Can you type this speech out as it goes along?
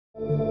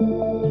வணக்கம்.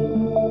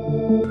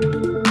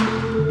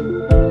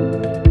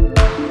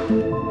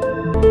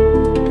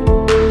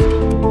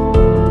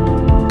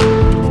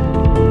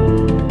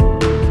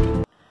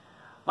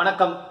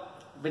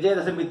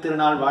 விஜயதசமி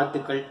திருநாள்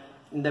வாழ்த்துக்கள்.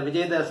 இந்த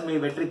விஜயதசமி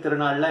வெற்றி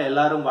திருநாள்ல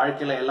எல்லாரும்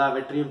வாழ்க்கையில எல்லா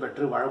வெற்றியும்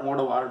பெற்று வளமோட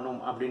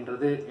வாழணும்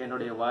அப்படின்றது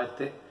என்னுடைய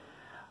வாழ்த்து.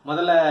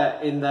 முதல்ல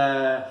இந்த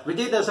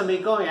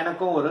விஜயதசமிக்கும்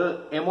எனக்கும் ஒரு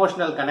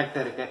எமோஷனல்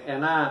கனெக்ட் இருக்கு.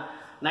 ஏன்னா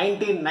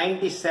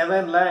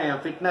 1997ல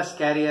என் ஃபிட்னஸ்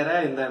கேரியரை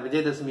இந்த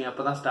விஜயதசமி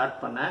அப்பதான் ஸ்டார்ட்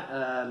பண்ணேன்.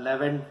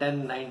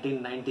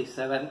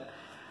 11/10/1997.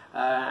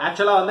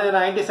 ஆக்சுவலா வந்து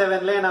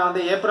 97லேயே நான்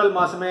வந்து ஏப்ரல்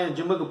மாசமே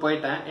ஜிம்முக்கு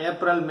போயிட்டேன்.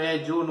 ஏப்ரல், மே,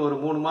 ஜூன் ஒரு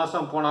 3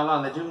 மாசம் போனாலும்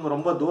அந்த ஜிம்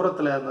ரொம்ப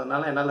தூரத்துல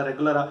இருந்ததுனால என்னால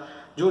ரெகுலரா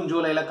ஜூன்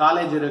ஜூலைல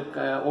காலேஜ்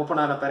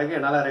ஓப்பன் ஆன பிறகு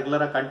என்னால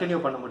ரெகுலரா கண்டினியூ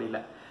பண்ண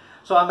முடியல.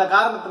 ஸோ அந்த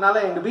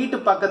காரணத்தினால எங்க வீட்டு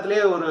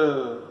பக்கத்திலேயே ஒரு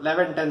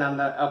 11/10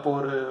 அந்த அப்போ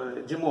ஒரு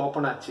ஜிம்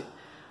ஓப்பன் ஆச்சு.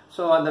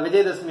 ஸோ அந்த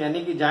விஜயதசமி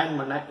அன்னைக்கு ஜாயின்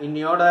பண்ணேன்.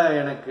 இன்னையோட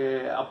எனக்கு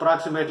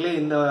அப்ராக்சிமேட்லி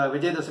இந்த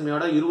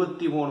விஜயதசமியோட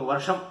 23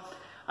 வருஷம்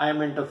I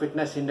am into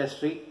fitness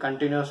industry.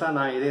 கண்டினியூஸாக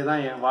நான் இதே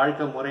தான் என்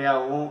வாழ்க்கை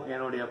முறையாகவும்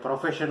என்னுடைய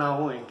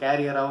ப்ரொஃபஷனாகவும் என்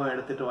கேரியராகவும்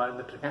எடுத்துட்டு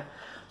வாழ்ந்துட்டு இருக்கேன்.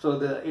 So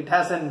it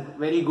has an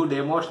very good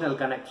emotional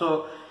connect. So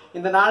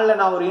இந்த நாளில்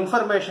நான் ஒரு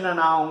இன்ஃபர்மேஷனை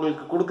நான்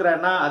உங்களுக்கு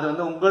கொடுக்குறேன்னா அது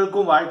வந்து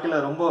உங்களுக்கும்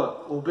வாழ்க்கையில் ரொம்ப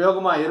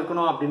உபயோகமாக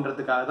இருக்கணும்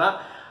அப்படின்றதுக்காக தான்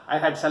ஐ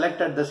ஹேட்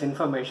செலக்டட் திஸ்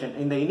இன்ஃபர்மேஷன்.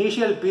 இந்த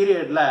இனிஷியல்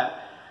பீரியட்ல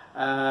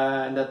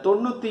இந்த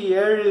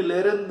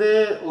 97லிருந்து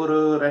ஒரு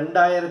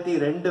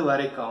 2002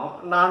 வரைக்கும்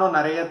நானும்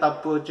நிறைய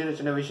தப்பு சின்ன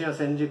சின்ன விஷயம்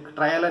செஞ்சு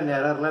ட்ரையல் அண்ட்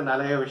எரர்ல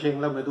நிறைய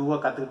விஷயங்களை மெதுவாக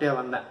கற்றுக்கிட்டே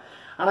வந்தேன்.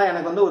 ஆனால்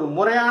எனக்கு வந்து ஒரு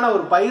முறையான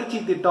ஒரு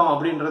பயிற்சி திட்டம்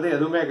அப்படின்றது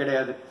எதுவுமே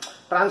கிடையாது.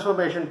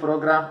 டிரான்ஸ்ஃபர்மேஷன்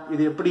ப்ரோக்ராம்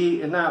இது எப்படி,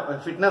 என்ன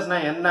ஃபிட்னஸ்னா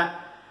என்ன.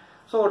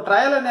 ஸோ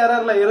ட்ரையல் அண்ட்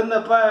எரர்ல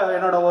இருந்தப்ப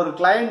என்னோட ஒரு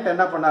கிளையண்ட்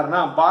என்ன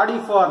பண்ணாருன்னா பாடி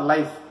ஃபார்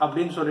லைஃப்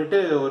அப்படின்னு சொல்லிட்டு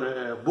ஒரு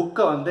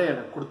புக்கை வந்து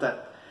எனக்கு கொடுத்தாரு.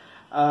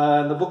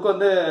 இந்த புக்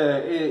வந்து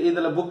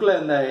இதுல புக்ல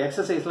இந்த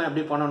எக்ஸசைஸ்லாம்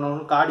எப்படி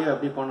பண்ணணும், கார்டியோ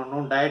எப்படி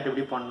பண்ணணும், டயட்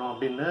எப்படி பண்ணணும்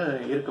அப்படின்னு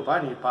இருக்குப்பா,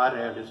 நீ பாரு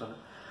அப்படின்னு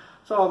சொன்னேன்.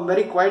 So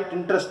very quite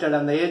interested.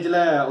 அந்த ஏஜ்ல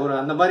ஒரு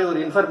அந்த மாதிரி ஒரு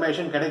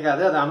இன்ஃபர்மேஷன்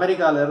கிடைக்காது. அது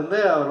அமெரிக்கால இருந்து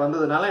அவர்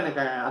வந்ததுனால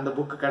எனக்கு அந்த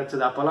புக்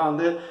கிடைச்சது. அப்பெல்லாம்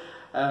வந்து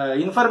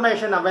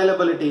இன்ஃபர்மேஷன்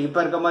அவைலபிலிட்டி இப்ப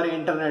இருக்க மாதிரி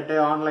இன்டர்நெட்,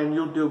 ஆன்லைன்,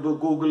 யூடியூப்,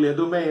 கூகுள்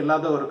எதுவுமே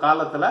இல்லாத ஒரு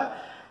காலத்துல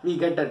we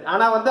get it.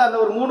 ஆனா வந்து அந்த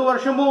ஒரு 3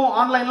 வருஷமும்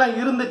ஆன்லைன்லாம்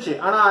இருந்துச்சு.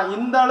 ஆனா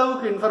இந்த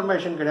அளவுக்கு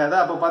இன்ஃபர்மேஷன் கிடையாது.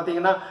 அப்ப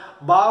பாத்தீங்கன்னா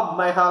பாப்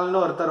மைஹால்னு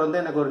ஒருத்தர் வந்து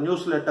எனக்கு ஒரு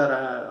நியூஸ் லெட்டர்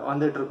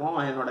வந்துட்டு இருக்கும்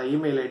என்னோட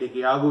இமெயில் ஐடிக்கு,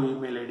 யாகு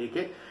இமெயில்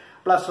ஐடிக்கு.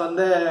 பிளஸ்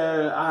வந்து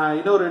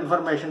இன்னொரு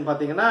இன்ஃபர்மேஷன்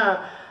பாத்தீங்கன்னா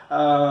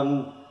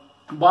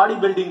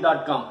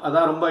bodybuilding.com.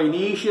 அதான் ரொம்ப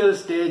இனிஷியல்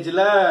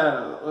ஸ்டேஜ்ல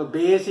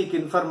பேசிக்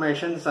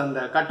இன்ஃபர்மேஷன்ஸ்.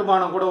 அந்த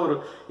கட்டுமானம் கூட ஒரு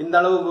இந்த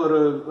அளவுக்கு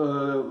ஒரு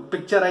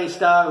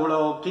பிக்சரைஸ்டா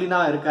இவ்வளோ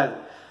கிளீனா இருக்காது.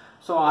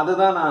 ஸோ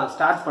அதுதான் நான்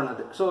ஸ்டார்ட்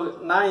பண்ணது. ஸோ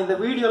நான் இந்த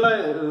வீடியோவில்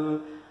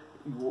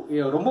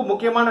ரொம்ப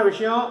முக்கியமான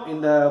விஷயம்,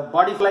 இந்த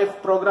பாடி லைஃப்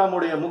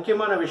ப்ரோக்ராமுடைய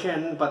முக்கியமான விஷயம்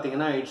என்னன்னு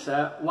பார்த்தீங்கன்னா இட்ஸ்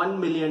 $1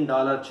 million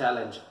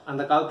சேலஞ்ச்.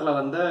 அந்த காலத்தில்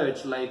வந்து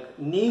இட்ஸ் லைக்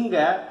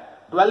நீங்கள்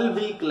 12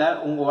 வீக்ல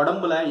உங்கள்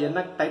உடம்புல என்ன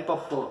டைப்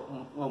ஆஃப்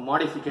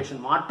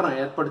மாடிஃபிகேஷன் மாற்றம்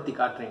ஏற்படுத்தி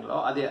காட்டுறீங்களோ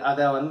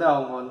அதை வந்து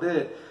அவங்க வந்து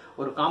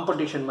ஒரு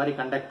காம்படிஷன் மாதிரி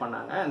கண்டக்ட்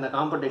பண்ணாங்க. இந்த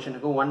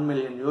காம்படிஷனுக்கு $1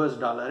 million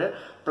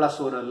பிளஸ்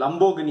ஒரு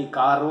லம்போகினி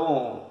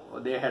காரும்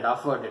they had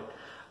offered it.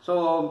 So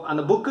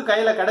அந்த புக்கு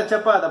கையில்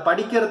கிடைச்சப்ப அதை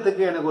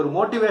படிக்கிறதுக்கு எனக்கு ஒரு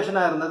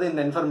மோட்டிவேஷனாக இருந்தது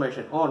இந்த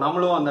இன்ஃபர்மேஷன்.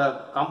 நம்மளும் அந்த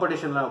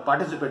காம்படிஷனில்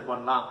பார்ட்டிசிபேட்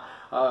பண்ணலாம்.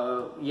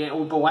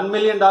 இப்போ $1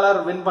 million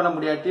வின் பண்ண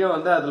முடியாட்டியும்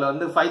வந்து அதில்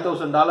வந்து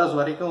 $5,000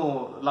 வரைக்கும்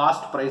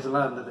லாஸ்ட்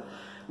ப்ரைஸ்லாம் இருந்தது.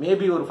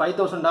 மேபி ஒரு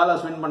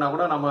 $5,000 வின் பண்ணால்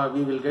கூட நம்ம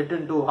we will get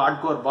in to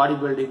hard core body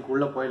building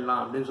உள்ள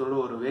போயிடலாம் அப்படின்னு சொல்லி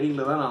ஒரு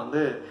வெறியில தான் நான்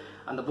வந்து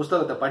அந்த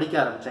புஸ்தகத்தை படிக்க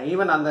ஆரம்பித்தேன்.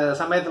 ஈவன் அந்த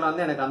சமயத்தில்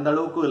வந்து எனக்கு அந்த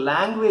அளவுக்கு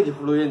லாங்குவேஜ்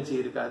ஃப்ளூயன்சி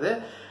இருக்காது.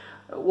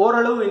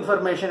 ஓரளவு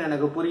இன்ஃபர்மேஷன்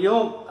எனக்கு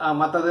புரியும்,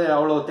 மற்றது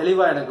அவ்வளோ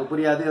தெளிவாக எனக்கு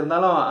புரியாது.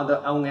 இருந்தாலும் அது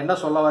அவங்க என்ன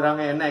சொல்ல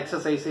வராங்க, என்ன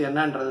எக்ஸசைஸ்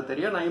என்னன்றது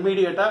தெரியும். நான்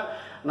இமீடியட்டாக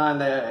நான்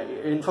இந்த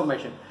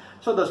information.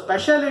 So the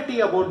speciality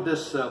about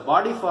this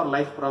body for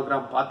life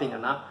program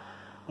பார்த்தீங்கன்னா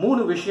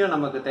 3 விஷயம்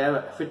நமக்கு தேவை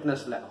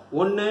ஃபிட்னஸில்.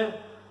 1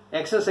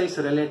 exercise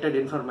related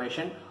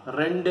information,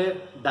 2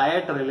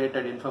 diet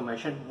related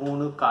information,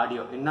 3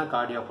 cardio, என்ன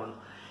கார்டியோ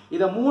பண்ணும்.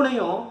 இதை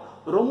 3ஐயும்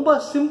ரொம்ப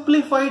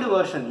சிம்பிளிஃபைடு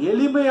வெர்ஷன்,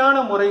 எளிமையான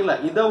முறையில்,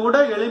 இதை விட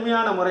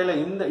எளிமையான முறையில்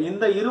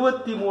இந்த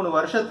 23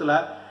 வருஷத்துல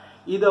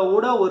இதை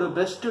விட ஒரு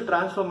பெஸ்ட்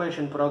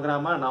டிரான்ஸ்ஃபர்மேஷன்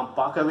ப்ரோக்ராமை நான்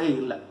பார்க்கவே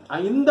இல்லை.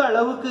 இந்த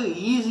அளவுக்கு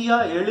ஈஸியா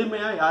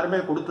எளிமையா யாருமே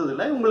கொடுத்தது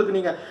இல்லை. உங்களுக்கு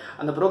நீங்க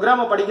அந்த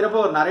ப்ரோக்ராமை படிக்கிறப்ப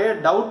ஒரு நிறைய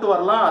டவுட்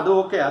வரலாம், அது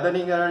ஓகே. அதை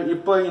நீங்க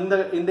இப்போ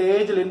இந்த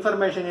ஏஜ்ல,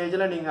 இன்ஃபர்மேஷன்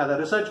ஏஜ்ல நீங்க அதை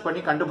ரிசர்ச்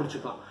பண்ணி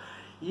கண்டுபிடிச்சுக்கலாம்.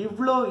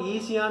 இவ்வளோ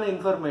ஈஸியான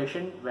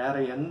இன்ஃபர்மேஷன் வேற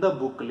எந்த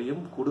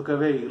புக்லையும்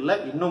கொடுக்கவே இல்லை.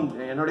 இன்னும்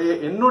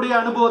என்னுடைய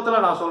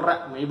அனுபவத்தில் நான் சொல்றேன்,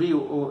 மேபி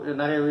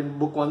நிறைய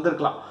புக்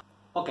வந்திருக்கலாம்.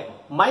 Okay,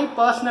 my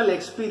personal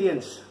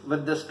experience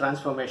with this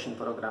transformation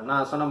program.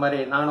 நான் சொன்ன மாதிரி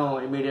நானும்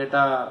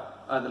இமீடியட்டா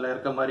அதில்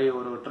இருக்க மாதிரி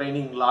ஒரு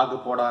ட்ரைனிங் லாக்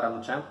போட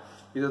ஆரம்பித்தேன்.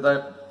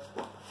 இதுதான்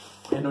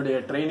என்னுடைய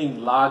ட்ரைனிங்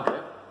லாக்.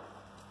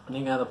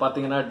 நீங்கள் அதை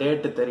பார்த்தீங்கன்னா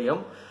டேட்டு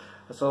தெரியும்.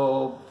 So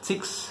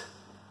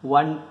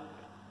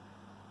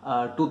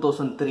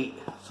 6/1/2003.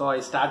 So I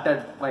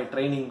started my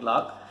training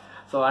lock.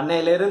 So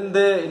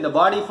அன்னையிலிருந்து இந்த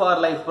பாடி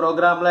ஃபார் லைஃப்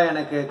ப்ரோக்ராமில்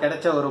எனக்கு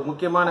கிடைச்ச ஒரு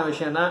முக்கியமான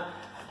விஷயம்னா,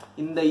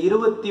 இந்த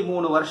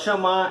 23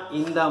 வருஷமா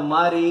இந்த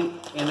மாதிரி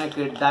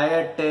எனக்கு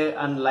diet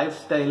and life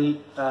style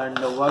and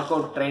work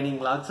out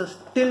training lakhs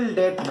still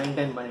date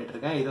maintain பண்ணிட்டு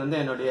இருக்கேன். இது வந்து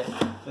என்னுடைய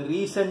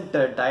ரீசெண்ட்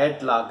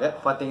டயட் லாக்.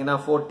 பார்த்தீங்கன்னா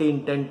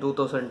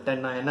 14/10/2010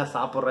 நான் என்ன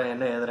சாப்பிட்றேன்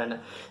என்ன எழுதுறேன்னு.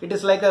 It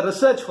is like a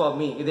research for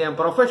me. இது என்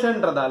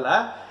ப்ரொஃபஷன்றதால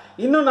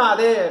இன்னும் நான்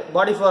அதே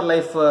பாடி ஃபார்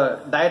லைஃப்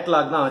டயட்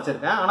லாக் தான்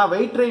வச்சிருக்கேன். ஆனால்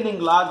வெயிட்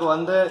ட்ரைனிங் லாக்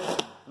வந்து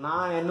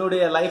நான்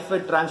என்னுடைய லைஃப்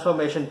ஃபிட்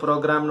டிரான்ஸ்ஃபர்மேஷன்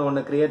ப்ரோக்ராம்னு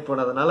ஒன்று கிரியேட்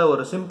பண்ணதுனால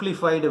ஒரு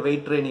simplified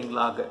weight training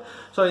lock.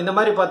 So இந்த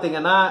மாதிரி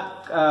பார்த்தீங்கன்னா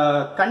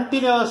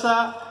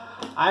கண்டினியூஸாக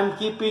I am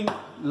keeping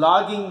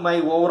logging my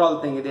overall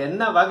thing. இது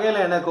என்ன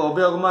வகையில் எனக்கு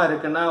உபயோகமாக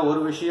இருக்குன்னா, ஒரு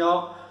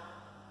விஷயம்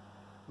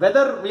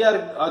வெதர் வி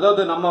ஆர்,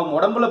 அதாவது நம்ம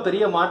உடம்புல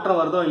பெரிய மாற்றம்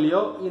வருதோ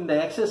இல்லையோ, இந்த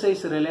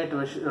எக்ஸசைஸ்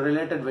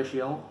ரிலேட்டட்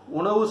விஷயம்,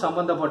 உணவு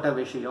சம்பந்தப்பட்ட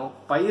விஷயம்,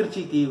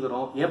 பயிற்சி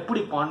தீவிரம்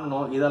எப்படி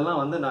பண்ணணும்,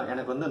 இதெல்லாம் வந்து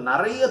எனக்கு வந்து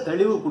நிறைய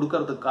தெளிவு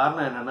கொடுக்கறதுக்கு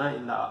காரணம் என்னன்னா,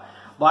 இந்த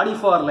பாடி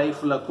ஃபார்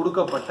லைஃப்ல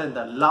கொடுக்கப்பட்ட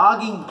இந்த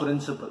லாகிங்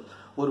பிரின்சிபல்.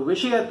 ஒரு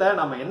விஷயத்த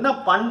நம்ம என்ன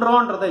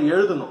பண்றோன்றதை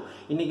எழுதணும்.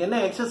 இன்னைக்கு என்ன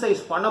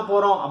எக்ஸசைஸ் பண்ண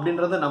போறோம்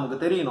அப்படின்றது நமக்கு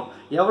தெரியணும்.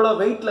 எவ்வளவு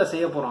வெயிட்ல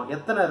செய்ய போறோம்,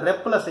 எத்தனை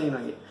ரெப்ல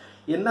செய்யணும்,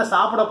 என்ன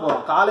சாப்பிட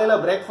போறோம், காலையில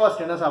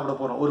பிரேக்ஃபாஸ்ட் என்ன சாப்பிட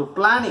போறோம், ஒரு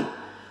பிளானிங்.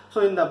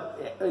 ஸோ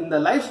இந்த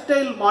life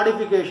style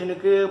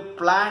மாடிஃபிகேஷனுக்கு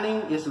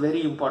planning is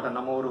very important.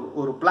 நம்ம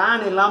ஒரு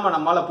பிளான் இல்லாமல்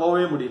நம்மளால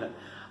போகவே முடியல.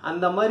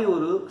 அந்த மாதிரி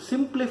ஒரு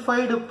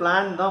சிம்பிளிஃபைடு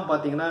பிளான் தான்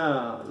பார்த்தீங்கன்னா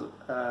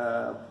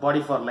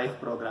பாடி for life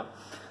program.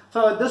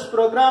 So this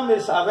program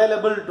is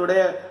available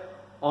today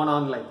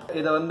online.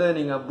 இதை வந்து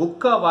நீங்கள்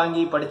புக்காக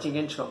வாங்கி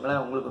படிச்சிங்கன்னு வச்சுக்கோங்களேன்,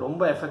 உங்களுக்கு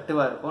ரொம்ப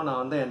எஃபெக்டிவாக இருக்கும். நான்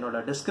வந்து என்னோட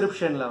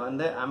டிஸ்கிரிப்ஷனில்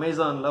வந்து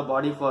அமேசானில்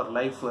பாடி ஃபார்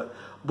லைஃப்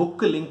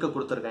புக்கு லிங்க்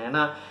கொடுத்துருக்கேன்.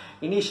 ஏன்னா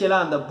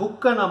இனிஷியலாக அந்த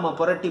புக்கை நம்ம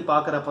புரட்டி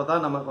பார்க்குறப்ப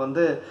தான் நமக்கு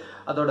வந்து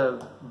அதோட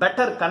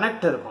பெட்டர்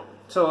கனெக்ட் இருக்கும்.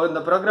 ஸோ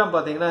இந்த ப்ரோக்ராம்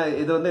பார்த்தீங்கன்னா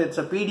இது வந்து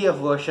it's a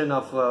PDF version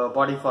of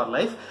body for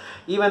life.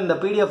 Even இந்த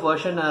பிடிஎஃப்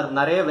வெர்ஷன்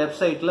நிறைய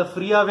வெப்சைட்டில்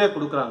ஃப்ரீயாகவே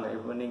கொடுக்குறாங்க.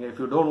 இப்போ நீங்கள்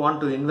if you don't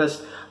want to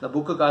invest இந்த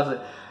புக்கு காசு,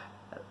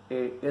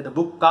 the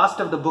book cost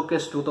of the book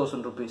is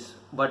 2000 rupees,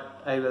 but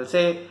I will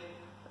say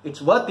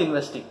it's worth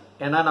investing.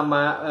 ஏன்னா நம்ம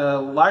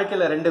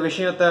வாழ்க்கையில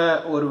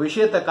ஒரு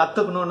விஷயத்தை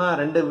கத்துக்கணும்னா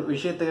 2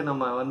 விஷயத்துக்கு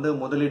நம்ம வந்து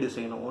முதலீடு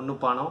செய்யணும். ஒன்னு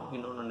பணம்,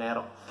 இன்னொன்னு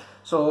நேரம்.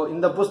 ஸோ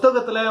இந்த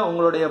புஸ்தகத்துல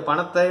உங்களுடைய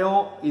பணத்தையும்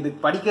இது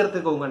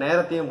படிக்கிறதுக்கு உங்க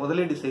நேரத்தையும்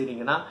முதலீடு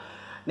செய்றீங்கன்னா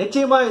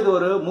நிச்சயமா இது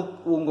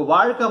உங்க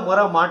வாழ்க்கை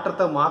முறை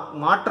மாற்றத்தை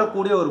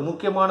மாற்றக்கூடிய ஒரு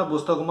முக்கியமான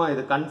புஸ்தகமா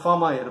இது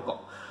கன்ஃபார்மா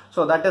இருக்கும்.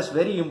 So that is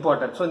very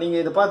important. So நீங்க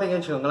இதை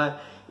பார்த்தீங்கன்னு வச்சுக்கோங்களேன்,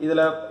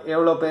 இதுல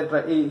எவ்வளவு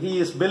பேர், he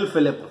is Bill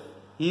Phillips,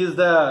 he is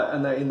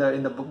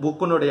இந்த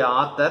புக்குனுடைய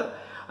author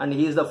and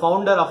he is the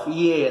founder of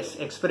EAS,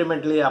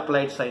 experimentally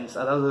applied science.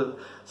 அதாவது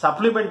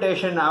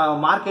சப்ளிமெண்டேஷன்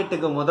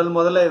மார்க்கெட்டுக்கு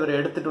முதல்ல இவர்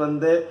எடுத்துட்டு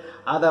வந்து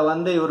அதை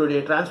வந்து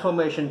இவருடைய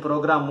டிரான்ஸ்ஃபர்மேஷன்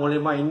ப்ரோக்ராம்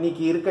மூலமா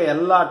இன்னைக்கு இருக்க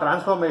எல்லா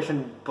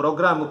டிரான்ஸ்ஃபர்மேஷன்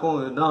ப்ரோக்ராமுக்கும்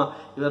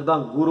இவர்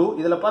தான் குரு.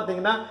 இதுல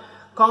பாத்தீங்கன்னா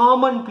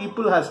காமன்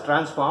பீப்புள் ஹாஸ்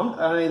டிரான்ஸ்ஃபார்ம்.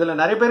 இதுல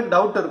நிறைய பேருக்கு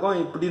டவுட்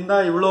இருக்கும், இப்படி இருந்தா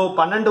இவ்வளோ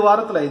 12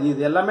 வாரத்துல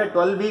இது எல்லாமே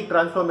 12 week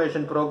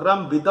transformation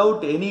program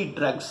without any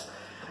drugs.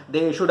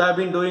 They should have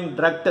been doing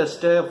drug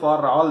test for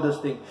all this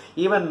thing.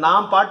 Even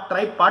நான்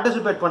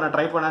பார்ட்டிசிபேட்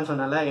ட்ரை பண்ணேன்னு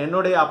சொன்னால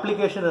என்னுடைய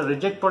அப்ளிகேஷனை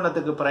ரிஜெக்ட்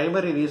பண்ணதுக்கு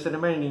பிரைமரி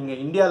ரீசனுமே, நீங்க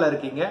இந்தியாவில்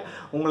இருக்கீங்க,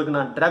 உங்களுக்கு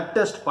நான் ட்ரக்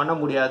டெஸ்ட் பண்ண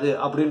முடியாது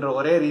அப்படின்ற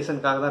ஒரே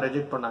ரீசனுக்காக தான்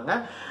ரிஜெக்ட் பண்ணாங்க.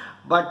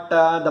 But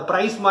the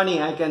price money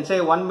I can say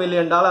 $1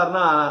 million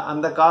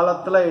அந்த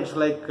காலத்துல இட்ஸ்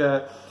லைக்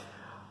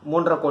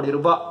 3.5 கோடி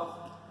ரூபாய்.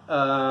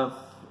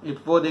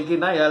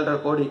 இப்போதைக்குன்னா 7.5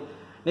 கோடி.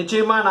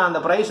 நிச்சயமா நான்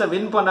அந்த பிரைஸை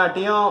வின்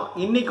பண்ணாட்டியும்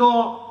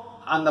இன்னைக்கும்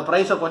அந்த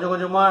பிரைஸை கொஞ்சம்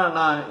கொஞ்சமா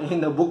நான்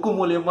இந்த புக்கு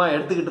மூலியமா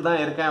எடுத்துக்கிட்டு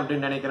தான் இருக்கேன்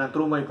அப்படின்னு நினைக்கிறேன்,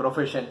 through my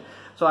profession.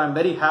 So I am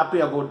very happy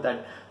about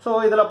that. So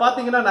இதுல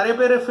பாத்தீங்கன்னா நிறைய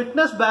பேர்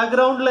ஃபிட்னஸ்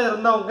பேக்ரவுண்ட்ல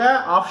இருந்தவங்க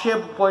ஆஃப்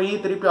ஷேப் போய்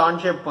திருப்பி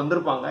ஆன் ஷேப்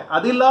வந்திருப்பாங்க.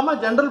 அது இல்லாம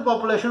ஜெனரல்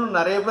பாப்புலேஷன்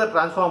நிறைய பேர்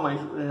டிரான்ஸ்ஃபார்ம்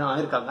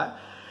ஆயிருக்காங்க.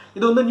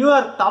 இது வந்து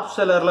நியூயார்க் டாப்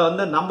செல்லர்ல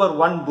வந்து நம்பர்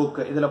 1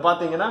 புக். இதுல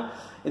பாத்தீங்கன்னா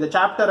இந்த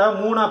சாப்டரை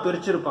 3ஆ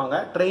பிரிச்சிருப்பாங்க.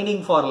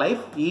 Training for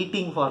life,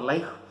 eating for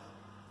life.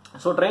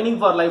 So training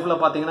for லைஃப்ல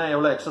பாத்தீங்கன்னா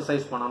எவ்வளவு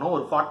எக்ஸசைஸ் பண்ணணும்,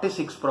 ஒரு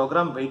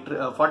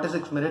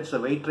 46 minutes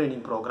weight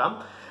training program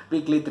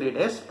weekly 3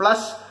 days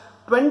plus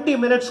 20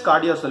 minutes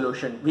cardio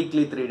solution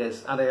weekly 3 days.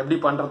 அதை எப்படி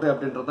பண்றது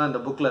அப்படின்றது தான்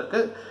இந்த புக்ல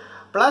இருக்கு.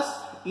 பிளஸ்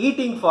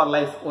ஈட்டிங் ஃபார்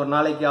லைஃப், ஒரு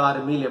நாளைக்கு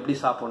 6 மீல் எப்படி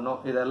சாப்பிடணும்,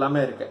 இது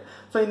எல்லாமே இருக்கு.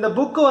 ஸோ இந்த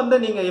புக் வந்து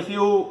நீங்க if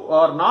you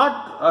are not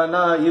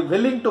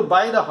willing to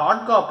by the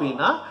heart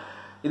காப்பினா,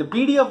 இது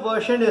PDF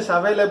version is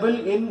available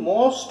in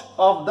most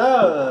of the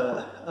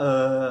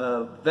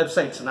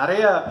websites.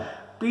 நிறைய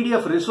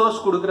பிடிஎஃப் ரிசோர்ஸ்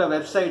கொடுக்குற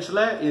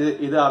வெப்சைட்ஸ்ல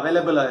இது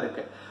அவைலபிளா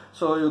இருக்கு.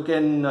 So you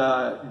can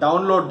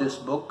download this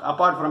book.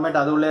 Apart from it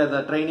அது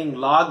உள்ள ட்ரைனிங்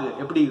லாக்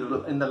எப்படி,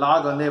 இந்த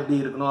லாக் வந்து எப்படி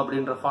இருக்கணும்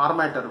அப்படின்ற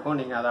ஃபார்மேட் இருக்கும்.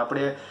 நீங்க அதை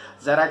அப்படியே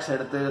ஜெராக்ஸ்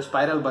எடுத்து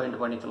ஸ்பைரல்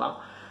பைண்ட் பண்ணிக்கலாம்.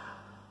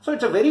 So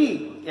it's a very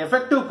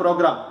effective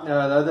program.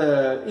 அதாவது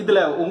இதுல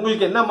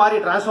உங்களுக்கு என்ன மாதிரி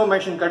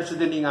டிரான்ஸ்ஃபார்மேஷன்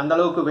கிடைச்சது, நீங்க அந்த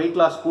அளவுக்கு வெயிட்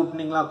லாஸ்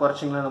கூட்டினீங்களா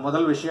குறைச்சிங்களா.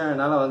 முதல் விஷயம்,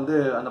 என்னால வந்து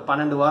அந்த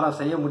 12 வாரம்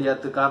செய்ய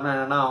முடியாததுக்கு காரணம்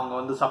என்னன்னா, அவங்க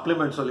வந்து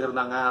சப்ளிமெண்ட்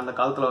சொல்லியிருந்தாங்க. அந்த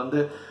காலத்துல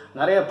வந்து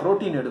நிறைய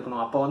புரோட்டீன்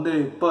எடுக்கணும். அப்போ வந்து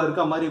இப்போ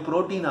இருக்க மாதிரி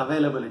புரோட்டீன்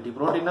அவைலபிலிட்டி,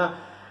 புரோட்டீனா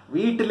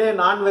வீட்டிலே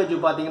நான்வெஜ்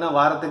பாத்தீங்கன்னா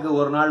வாரத்துக்கு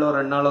 1 நாள்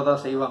 2 நாளோ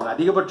தான் செய்வாங்க,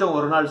 அதிகபட்சம்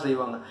 1 நாள்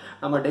செய்வாங்க.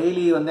 நம்ம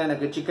டெய்லி வந்து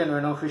எனக்கு சிக்கன்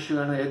வேணும், ஃபிஷ்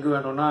வேணும், எக்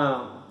வேணும்னா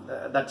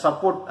that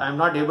support I'm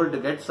not able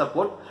to get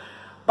support.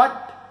 But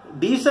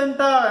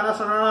டீசெண்டா என்ன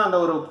சொன்னா அந்த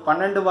ஒரு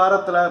 12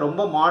 வாரத்துல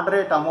ரொம்ப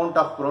moderate amount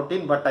of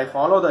protein, but I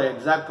follow the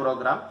exact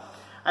program.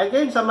 I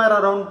gained somewhere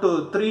around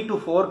 3 to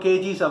 4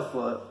 kgs of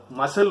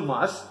muscle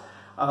mass.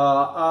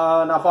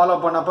 நான் ஃபாலோ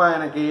பண்ணப்ப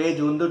எனக்கு ஏஜ்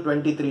வந்து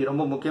 23.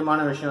 ரொம்ப முக்கியமான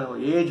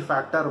விஷயம் age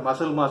factor,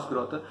 muscle mass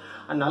growth.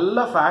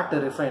 நல்ல ஃபேட்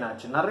ரிஃபைன்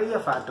ஆச்சு, நிறைய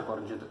ஃபேட்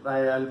குறைஞ்சது.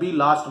 I'll be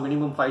lost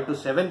minimum 5 to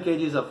 7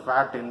 kgs of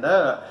fat in the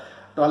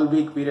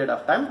 12-week period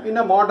of time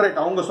in a moderate.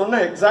 அவங்க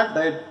சொன்ன exact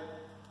diet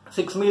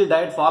 6 meal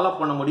diet follow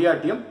பண்ண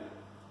முடியாட்டியும்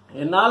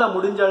என்னால்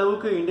முடிஞ்ச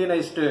அளவுக்கு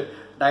இண்டியனைஸ்டு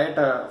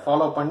டயட்டை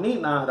ஃபாலோ பண்ணி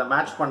நான் அதை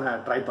மேட்ச் பண்ண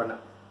ட்ரை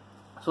பண்ணேன்.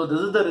 So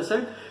this is the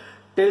result.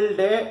 Till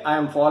day I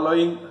am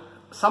following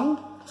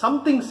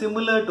something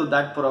similar to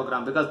that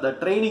program, because the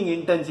training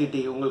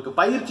intensity, உங்களுக்கு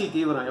பயிற்சி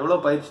தீவிரம்,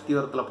 எவ்வளவு பயிற்சி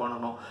தீவிரத்துல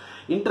பண்ணணும்,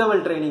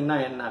 இன்டர்வல் ட்ரைனிங்னா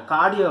என்ன,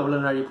 கார்டியோ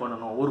எவ்வளவு நாளி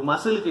பண்ணணும், ஒரு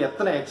மசிலுக்கு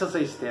எத்தனை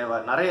எக்ஸசைஸ் தேவை,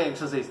 நிறைய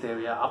எக்ஸசைஸ்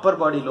தேவையா,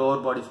 அப்பர் பாடி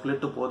லோவர் பாடி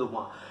ஸ்பிளிட்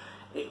போதுமா,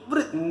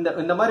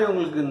 இந்த மாதிரி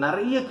உங்களுக்கு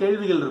நிறைய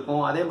கேள்விகள்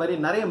இருக்கும். அதே மாதிரி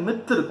நிறைய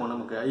மித் இருக்கும்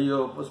நமக்கு. ஐயோ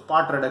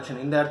ஸ்பாட்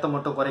ரிடக்ஷன், இந்த இடத்த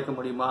மட்டும் குறைக்க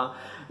முடியுமா,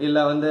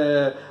 இல்ல வந்து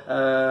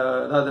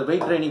அதாவது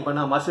வெயிட் ட்ரைனிங்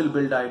பண்ணா மசில்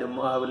பில்ட் ஆயிடும்,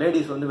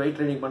 லேடிஸ் வந்து வெயிட்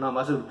ட்ரைனிங் பண்ணா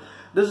muscle.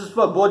 This is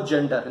for both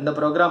gender. இந்த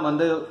ப்ரோக்ராம்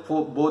வந்து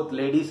போத்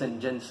லேடிஸ் அண்ட்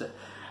ஜென்ட்ஸ்.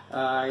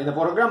 இந்த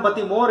ப்ரோக்ராம்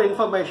பத்தி more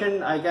information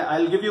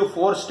I'll give you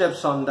 4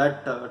 steps on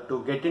that to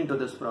get into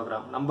this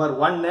program. Number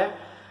 1,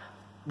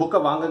 புக்கை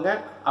வாங்குங்க,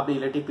 அப்படி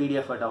இல்லாட்டி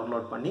பிடிஎஃப்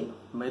டவுன்லோட் பண்ணி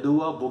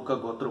மெதுவா புக்கை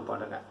கோத்ரூ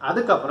பண்ணுங்க.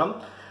 அதுக்கப்புறம்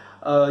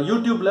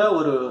யூடியூப்ல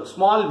ஒரு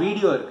ஸ்மால்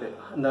வீடியோ இருக்கு.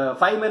 இந்த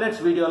 5 minutes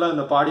வீடியோல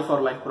இந்த பாடி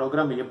ஃபார் லைஃப்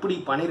ப்ரோக்ராம் எப்படி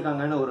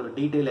பண்ணிருக்காங்கன்னு ஒரு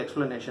டீடைல்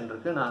எக்ஸ்பிளனேஷன்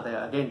இருக்கு. நான் அதை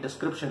அகைன்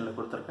டிஸ்கிரிப்ஷன்ல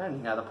கொடுத்துருக்கேன்,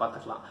 நீங்க அதை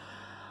பார்த்துக்கலாம்.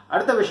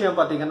 அடுத்த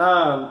விஷயம் பாத்தீங்கன்னா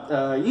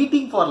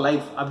ஈட்டிங் ஃபார்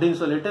லைஃப்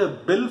அப்படின்னு சொல்லிட்டு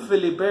பில்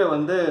பிலிப்பே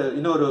வந்து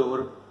இன்னொரு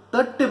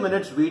 30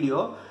 minutes வீடியோ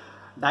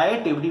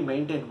டயட் எப்படி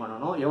மெயின்டைன்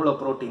பண்ணணும், எவ்வளவு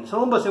புரோட்டீன்ஸ்,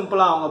 ரொம்ப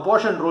சிம்பிளா அவங்க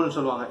போர்ஷன் ரூல்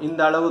சொல்லுவாங்க.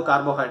 இந்த அளவு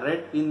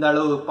கார்போஹைட்ரேட், இந்த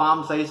அளவு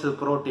பாம் சைஸ்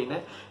புரோட்டீன்,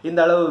 இந்த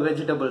அளவு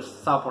வெஜிடபிள்ஸ்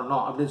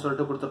சாப்பிடணும் அப்படின்னு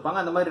சொல்லிட்டு கொடுத்துருப்பாங்க.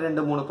 அந்த மாதிரி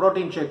 2-3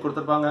 புரோட்டீன் ஷேக்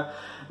கொடுத்துருப்பாங்க.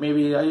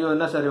 மேபி ஐயோ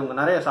என்ன சார் இவங்க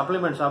நிறைய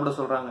சப்ளிமெண்ட் சாப்பிட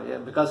சொல்றாங்க,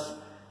 because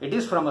it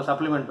is from a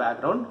supplement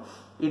background.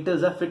 It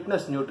is a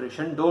fitness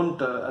nutrition.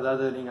 Don't,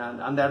 அதாவது நீங்க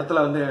அந்த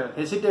இடத்துல வந்து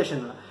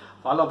ஹெசிடேஷன்,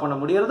 ஃபாலோ பண்ண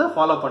முடியறத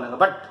ஃபாலோ பண்ணுங்க.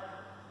 But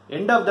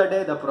end of the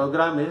day the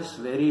program is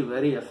very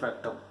very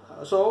effective.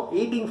 So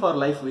eating for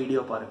life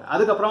video பாருங்க.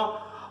 அதுக்கப்புறம்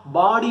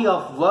body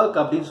of work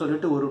அப்படின்னு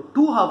சொல்லிட்டு ஒரு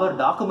 2 hour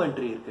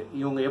டாக்குமெண்ட்ரி இருக்கு.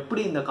 இவங்க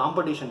எப்படி இந்த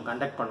காம்படிஷன்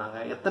கண்டக்ட் பண்ணாங்க,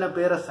 எத்தனை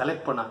பேரை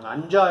செலக்ட் பண்ணாங்க,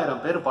 5000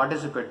 பேர்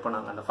பார்ட்டிசிபேட்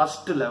பண்ணாங்க அந்த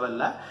ஃபர்ஸ்ட்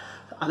லெவல்ல.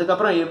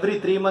 அதுக்கப்புறம் எவ்ரி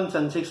 3 months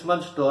and 6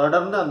 months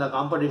தொடர்ந்து அந்த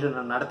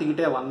காம்படிஷன்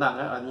நடத்திக்கிட்டே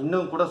வந்தாங்க.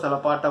 இன்னும் கூட சில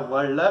பார்ட் ஆஃப்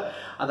வேர்ல்ட்ல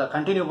அதை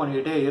கண்டினியூ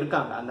பண்ணிக்கிட்டே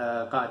இருக்காங்க. அந்த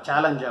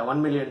சேலஞ்சை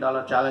 $1 million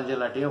சேலஞ்ச்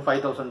இல்லாட்டியும்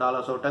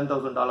 $5,000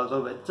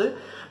 $10,000 வச்சு,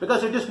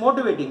 பிகாஸ் இட் இஸ்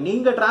மோட்டிவேட்டிங்.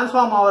 நீங்க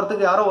டிரான்ஸ்ஃபார்ம்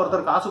ஆகிறதுக்கு யாரோ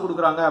ஒருத்தர் காசு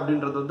கொடுக்குறாங்க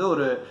அப்படின்றது வந்து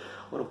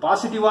ஒரு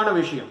பாசிட்டிவான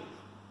விஷயம்.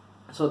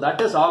 So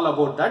that is all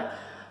about that.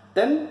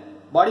 Then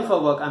body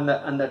for work,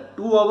 அந்த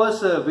 2 hours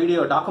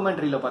வீடியோ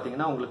டாக்குமெண்ட்ரியில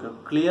பாத்தீங்கன்னா உங்களுக்கு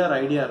கிளியர்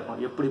ஐடியா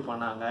இருக்கும் எப்படி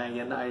பண்ணாங்க,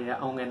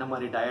 அவங்க என்ன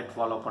மாதிரி டயட்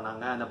ஃபாலோ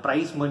பண்ணாங்க, அந்த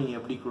பிரைஸ் மணி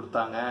எப்படி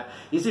கொடுத்தாங்க,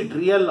 is it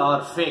real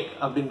R fake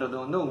அப்படின்றது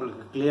வந்து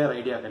உங்களுக்கு கிளியர்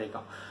ஐடியா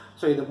கிடைக்கும்.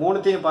 ஸோ இது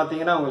 3த்தையும்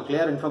பாத்தீங்கன்னா உங்களுக்கு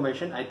clear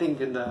information. I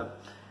think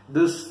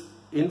this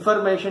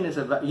information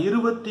is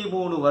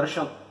 23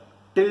 வருஷம்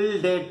till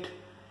date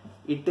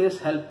it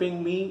is helping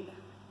me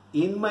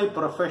in my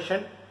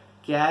profession,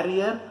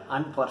 career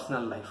and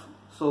personal life.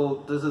 So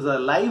this is a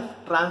life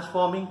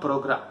transforming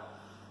program.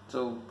 So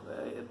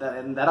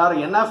there are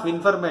enough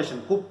information,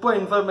 kuppa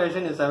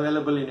information is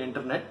available in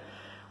internet,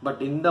 but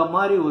இந்த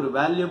மாதிரி ஒரு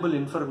valuable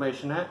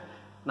information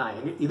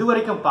நான்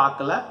இதுவரைக்கும்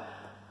பார்க்கல.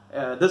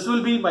 This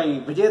will be my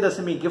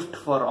Vijayadashami gift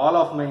for all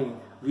of my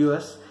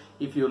viewers.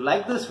 If you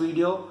like this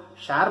video,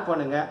 share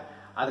பண்ணுங்க.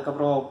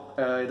 அதுக்கப்புறம்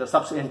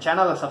என்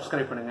சேனலை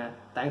subscribe பண்ணுங்க.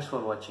 Thanks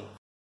for watching.